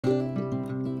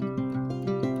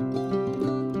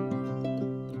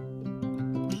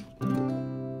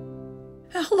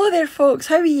Hello there folks,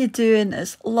 how are you doing?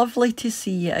 It's lovely to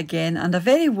see you again and a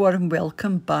very warm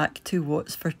welcome back to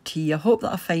What's for Tea. I hope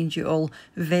that I find you all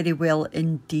very well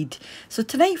indeed. So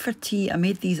tonight for tea I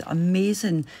made these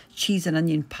amazing cheese and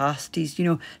onion pasties. You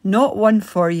know, not one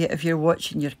for you if you're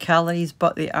watching your calories,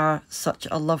 but they are such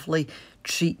a lovely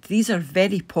treat. These are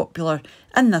very popular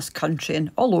in this country and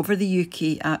all over the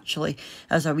UK actually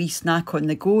as a wee snack on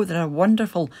the go. They're a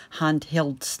wonderful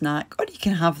handheld snack, or you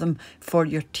can have them for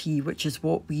your tea, which is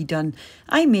what we done.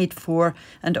 I made 4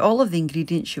 and all of the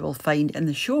ingredients you will find in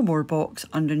the show more box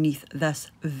underneath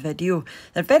this video.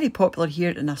 They're very popular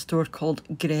here in a store called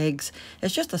Greg's.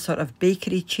 It's just a sort of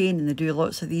bakery chain and they do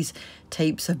lots of these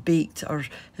types of baked or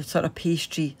sort of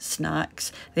pastry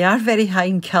snacks. They are very high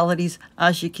in calories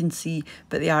as you can see,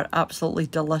 but they are absolutely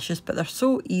delicious, but they're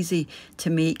so easy to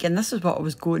make, and this is what I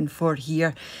was going for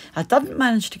here. I didn't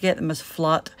manage to get them as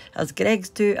flat as Greg's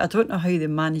do. I don't know how they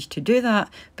managed to do that,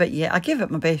 but yeah, I gave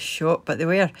it my best shot, but they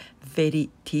were very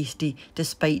tasty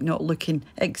despite not looking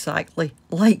exactly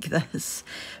like this.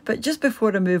 But just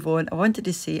before I move on, I wanted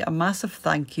to say a massive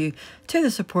thank you to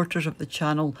the supporters of the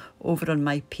channel over on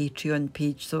my Patreon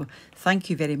page. So thank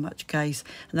you very much guys,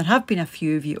 and there have been a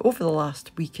few of you over the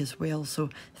last week as well, so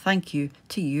thank you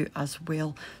to you as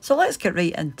well. So let's get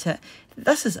right into it.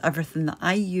 This is everything that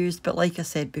I used, but like I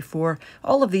said before,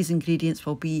 all of these ingredients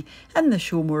will be in the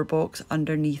show more box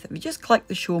underneath. If you just click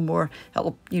the show more,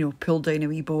 it'll, you know, pull down a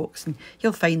wee box and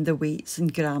you'll find the weights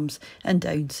and grams and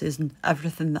ounces and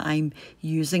everything that I'm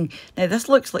using. Now this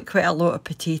looks like quite a lot of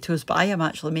potatoes, but I am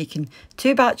actually making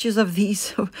 2 batches of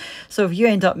these. So if you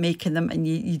end up making them and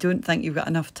you don't think you've got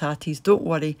enough tatties, don't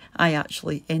worry, I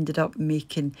actually ended up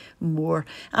making more.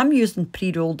 I'm using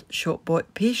pre-rolled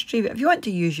shop-bought pastry, but if you want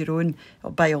to use your own,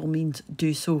 by all means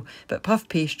do so, but puff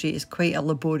pastry is quite a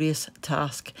laborious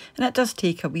task and it does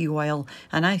take a wee while,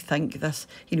 and I think this,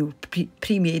 you know,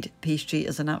 pre-made pastry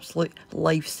is an absolute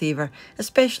lifesaver,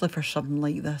 especially for something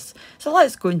like this. So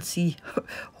let's go and see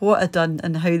what I done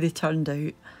and how they turned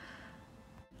out.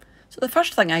 So the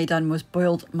first thing I done was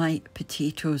boiled my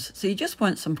potatoes. So you just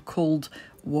want some cold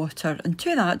water, and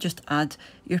to that just add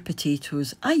your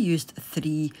potatoes. I used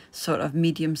 3 sort of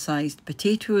medium-sized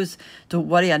potatoes. Don't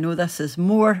worry, I know this is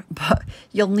more, but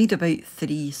you'll need about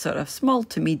 3 sort of small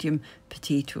to medium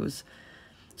potatoes.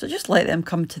 So just let them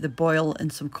come to the boil in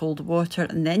some cold water,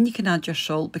 and then you can add your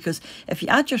salt, because if you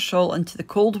add your salt into the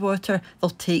cold water,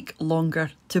 they'll take longer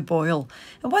to boil.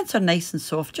 And once they're nice and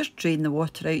soft, just drain the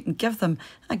water out and give them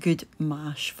a good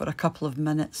mash for a couple of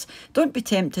minutes. Don't be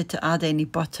tempted to add any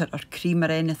butter or cream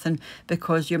or anything,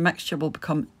 because your mixture will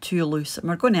become too loose, and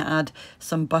we're going to add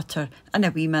some butter in a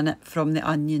wee minute from the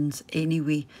onions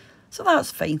anyway. So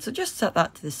that's fine, so just set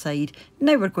that to the side.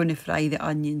 Now we're going to fry the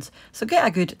onions. So get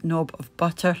a good knob of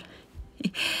butter,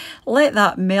 let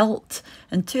that melt,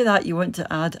 and to that you want to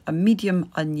add a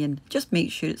medium onion. Just make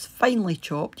sure it's finely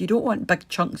chopped. You don't want big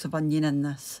chunks of onion in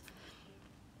this.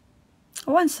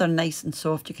 Once they're nice and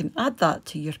soft, you can add that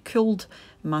to your cooled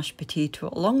mashed potato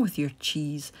along with your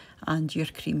cheese and your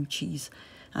cream cheese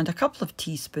and a couple of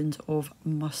teaspoons of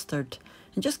mustard.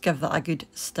 And just give that a good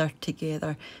stir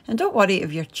together. And don't worry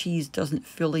if your cheese doesn't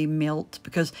fully melt,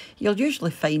 because you'll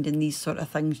usually find in these sort of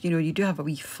things, you know, you do have a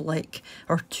wee fleck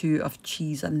or 2 of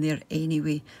cheese in there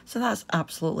anyway. So that's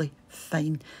absolutely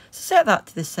fine. So set that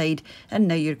to the side, and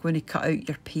now you're going to cut out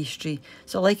your pastry.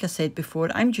 So like I said before,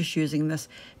 I'm just using this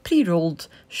pre-rolled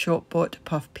shop-bought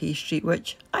puff pastry,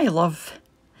 which I love.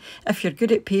 If you're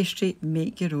good at pastry,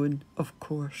 make your own, of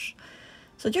course.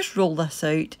 So just roll this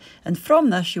out, and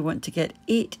from this you want to get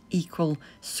 8 equal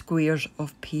squares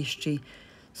of pastry.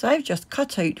 So I've just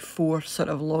cut out 4 sort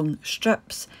of long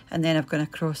strips, and then I've gone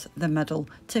across the middle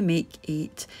to make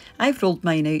 8. I've rolled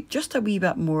mine out just a wee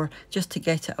bit more, just to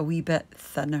get it a wee bit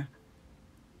thinner.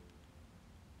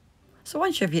 So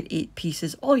once you have your 8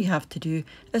 pieces, all you have to do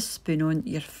is spoon on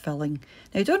your filling.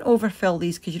 Now don't overfill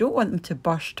these because you don't want them to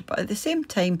burst, but at the same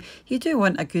time you do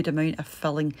want a good amount of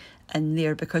filling in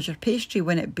there, because your pastry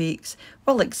when it bakes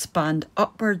will expand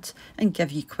upwards and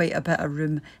give you quite a bit of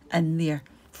room in there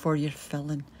for your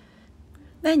filling.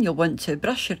 Then you'll want to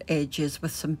brush your edges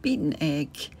with some beaten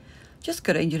egg. Just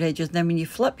go around your edges, and then when you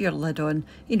flip your lid on,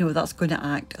 you know that's going to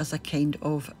act as a kind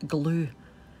of glue.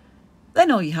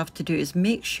 Then all you have to do is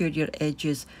make sure your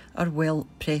edges are well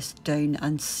pressed down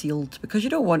and sealed, because you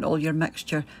don't want all your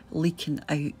mixture leaking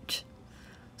out.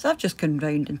 So I've just gone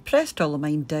round and pressed all of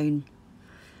mine down,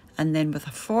 and then with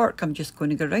a fork I'm just going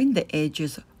to go around the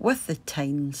edges with the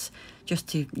tines, just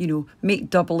to, you know, make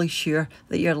doubly sure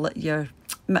that your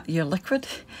liquid,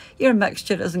 your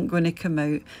mixture isn't going to come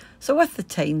out. So with the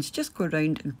tines, just go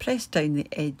around and press down the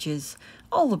edges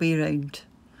all the way around.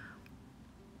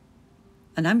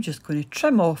 And I'm just going to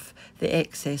trim off the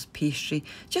excess pastry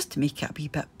just to make it a wee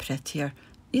bit prettier.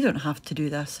 You don't have to do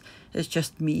this. It's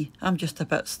just me. I'm just a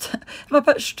bit, I'm a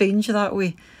bit strange that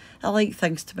way. I like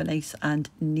things to be nice and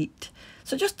neat.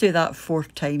 So just do that 4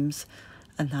 times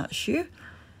and that's you.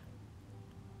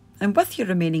 And with your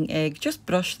remaining egg, just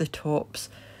brush the tops.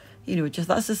 You know, just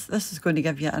this is going to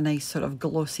give you a nice sort of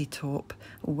glossy top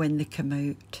when they come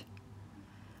out.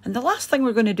 And the last thing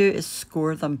we're going to do is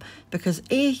score them, because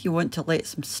A, you want to let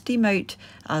some steam out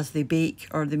as they bake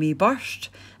or they may burst,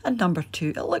 and number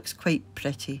 2, it looks quite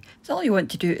pretty. So all you want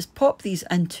to do is pop these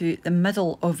into the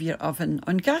middle of your oven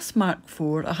on gas mark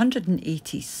 4,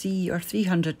 180C or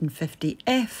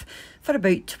 350F for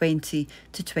about 20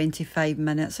 to 25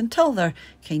 minutes until they're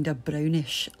kind of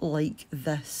brownish like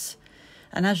this.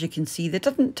 And as you can see, they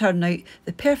didn't turn out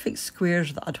the perfect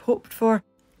squares that I'd hoped for,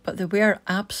 but they were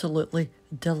absolutely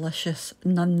delicious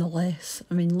nonetheless.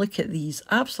 I mean, look at these,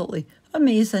 absolutely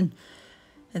amazing.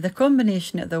 The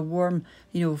combination of the warm,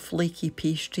 you know, flaky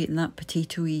pastry and that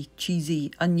potatoey,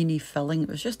 cheesy, oniony filling, it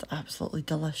was just absolutely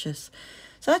delicious.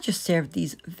 So I just served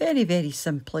these very, very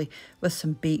simply with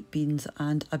some baked beans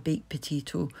and a baked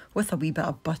potato with a wee bit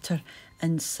of butter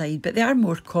inside. But they are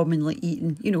more commonly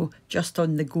eaten, you know, just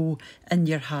on the go in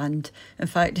your hand. In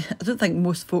fact, I don't think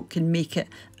most folk can make it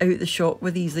out the shop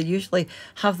with these. They usually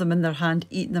have them in their hand,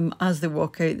 eating them as they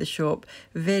walk out the shop.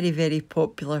 Very, very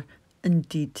popular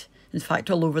indeed. In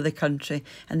fact, all over the country.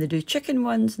 And they do chicken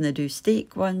ones and they do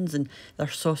steak ones, and their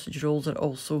sausage rolls are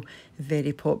also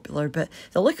very popular. But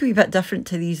they look a wee bit different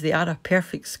to these. They are a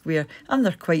perfect square and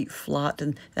they're quite flat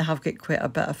and they have got quite a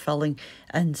bit of filling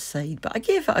inside. But I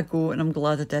gave it a go and I'm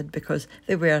glad I did, because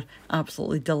they were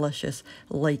absolutely delicious,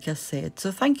 like I said. So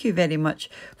thank you very much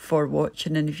for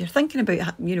watching. And if you're thinking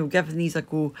about, you know, giving these a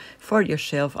go for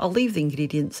yourself, I'll leave the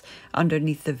ingredients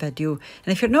underneath the video.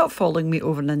 And if you're not following me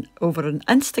over on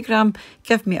Instagram,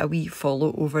 give me a wee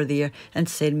follow over there and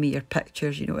send me your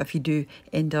pictures, you know, if you do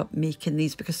end up making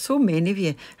these, because so many of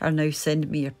you are now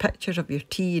sending me your pictures of your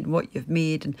tea and what you've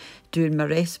made and doing my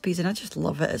recipes, and I just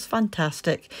love it. It's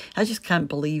fantastic. I just can't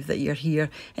believe that you're here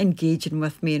engaging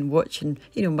with me and watching,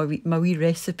 you know, my wee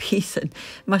recipes and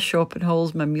my shopping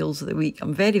hauls, my meals of the week.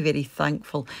 I'm very, very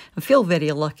thankful. I feel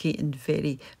very lucky and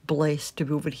very blessed to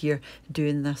be over here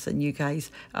doing this, and you guys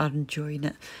are enjoying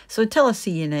it. So until I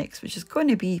see you next, which is going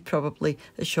to be probably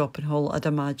the shopping haul, I'd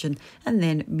imagine, and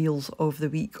then meals of the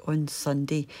week on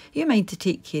Sunday, you mind to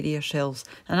take care of yourselves,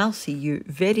 and I'll see you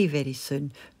very, very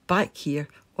soon back here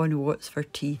on What's for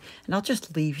Tea. And I'll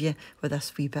just leave you with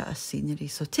this wee bit of scenery.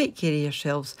 So take care of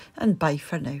yourselves and bye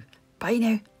for now. Bye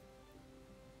now.